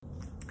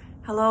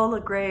Hello,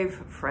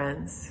 LaGrave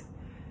friends.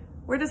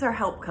 Where does our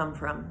help come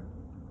from?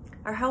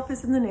 Our help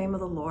is in the name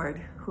of the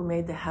Lord who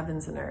made the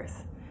heavens and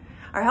earth.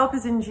 Our help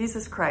is in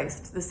Jesus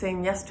Christ, the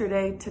same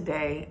yesterday,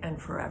 today,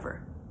 and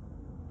forever.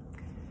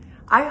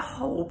 I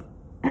hope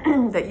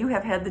that you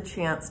have had the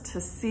chance to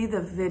see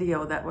the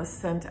video that was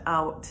sent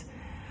out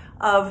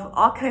of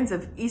all kinds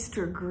of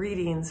Easter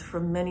greetings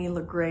from many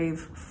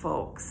LaGrave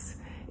folks.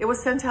 It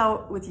was sent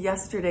out with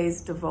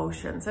yesterday's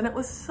devotions, and it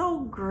was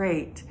so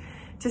great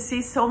to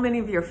see so many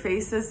of your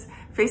faces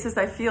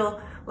I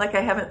feel like I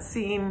haven't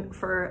seen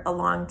for a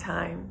long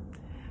time.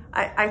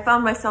 I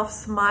found myself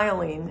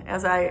smiling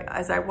as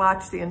I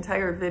watched the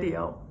entire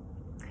video.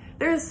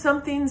 There is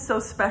something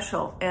so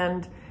special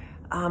and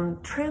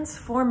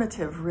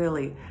transformative,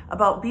 really,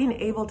 about being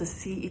able to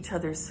see each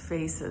other's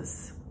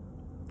faces.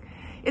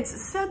 It's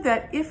said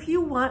that if you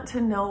want to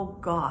know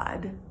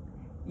God,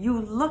 you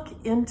look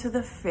into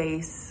the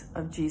face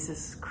of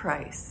Jesus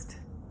Christ.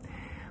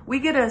 We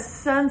get a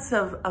sense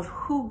of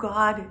who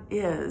God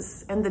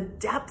is and the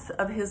depth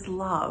of his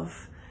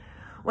love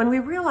when we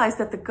realize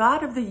that the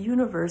God of the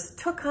universe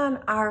took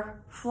on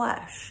our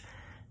flesh,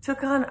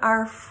 took on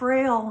our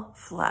frail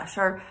flesh,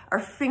 our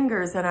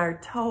fingers and our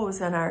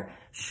toes and our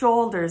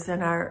shoulders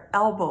and our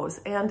elbows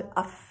and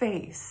a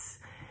face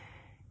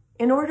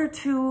in order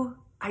to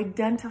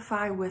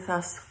identify with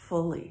us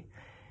fully,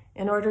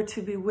 in order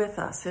to be with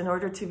us, in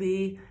order to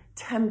be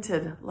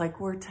tempted like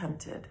we're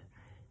tempted,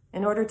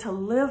 in order to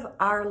live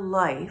our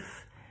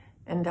life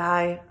and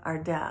die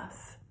our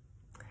death.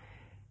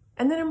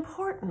 And then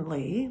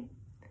importantly,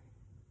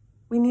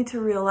 we need to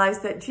realize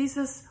that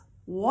Jesus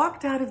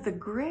walked out of the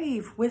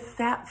grave with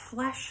that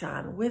flesh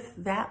on, with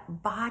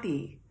that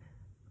body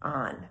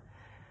on.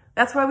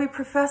 That's why we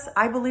profess,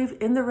 I believe,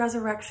 in the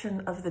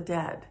resurrection of the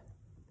dead.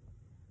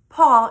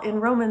 Paul in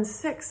Romans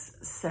 6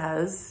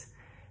 says,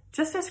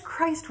 just as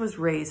Christ was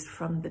raised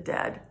from the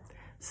dead,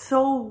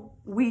 so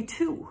we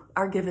too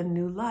are given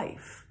new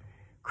life.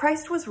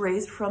 Christ was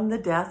raised from the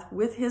death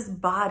with his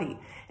body,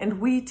 and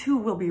we too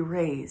will be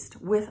raised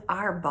with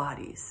our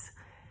bodies.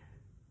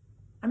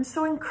 I'm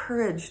so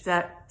encouraged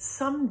that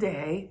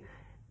someday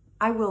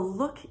I will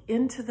look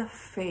into the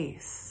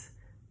face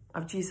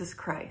of Jesus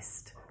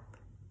Christ,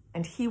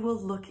 and he will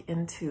look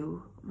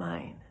into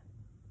mine.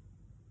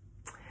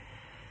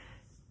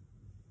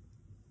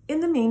 In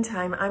the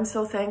meantime, I'm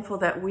so thankful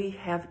that we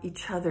have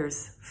each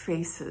other's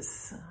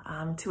faces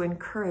to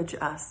encourage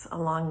us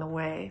along the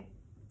way.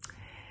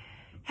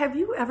 Have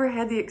you ever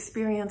had the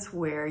experience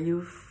where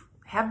you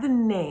have the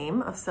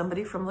name of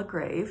somebody from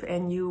LaGrave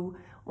and you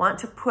want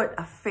to put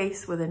a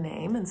face with a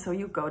name, and so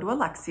you go to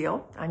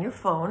Alexio on your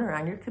phone or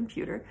on your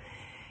computer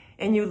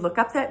and you look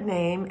up that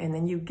name, and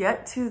then you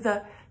get to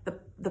the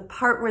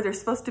part where there's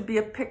supposed to be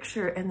a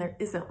picture and there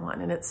isn't one,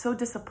 and it's so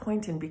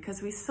disappointing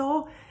because we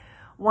so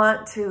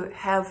want to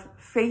have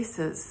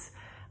faces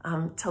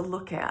to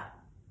look at.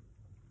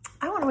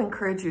 I want to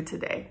encourage you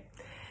today,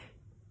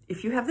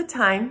 if you have the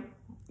time,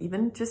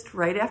 even just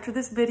right after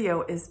this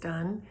video is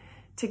done,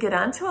 to get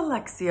onto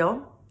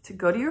Alexio, to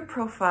go to your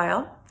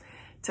profile,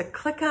 to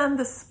click on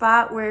the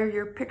spot where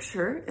your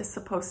picture is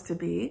supposed to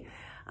be,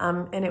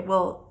 and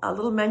a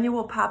little menu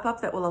will pop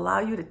up that will allow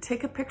you to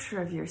take a picture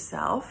of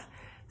yourself,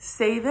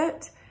 save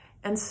it,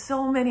 and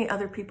so many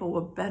other people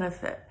will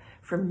benefit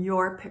from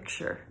your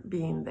picture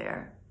being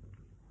there.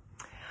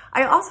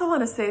 I also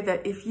want to say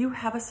that if you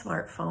have a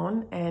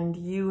smartphone and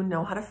you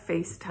know how to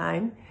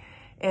FaceTime,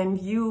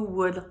 and you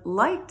would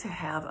like to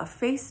have a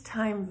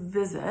FaceTime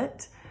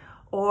visit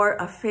or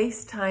a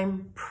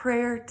FaceTime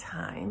prayer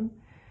time,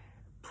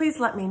 please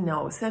let me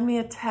know. Send me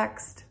a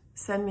text,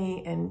 send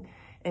me an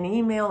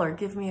email, or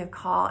give me a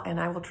call, and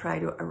I will try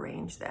to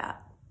arrange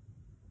that.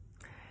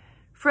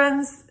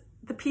 Friends,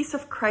 the peace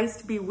of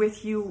Christ be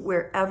with you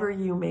wherever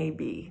you may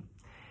be.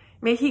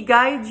 May he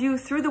guide you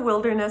through the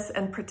wilderness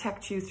and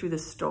protect you through the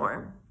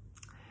storm.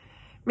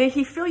 May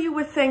he fill you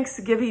with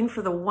thanksgiving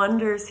for the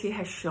wonders he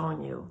has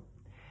shown you.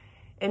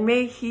 And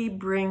may he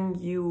bring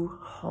you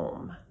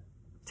home,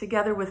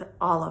 together with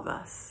all of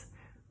us,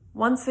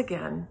 once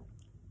again,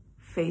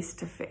 face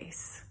to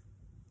face.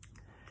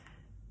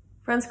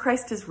 Friends,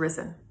 Christ is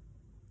risen.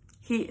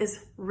 He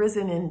is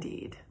risen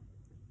indeed.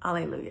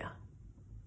 Alleluia.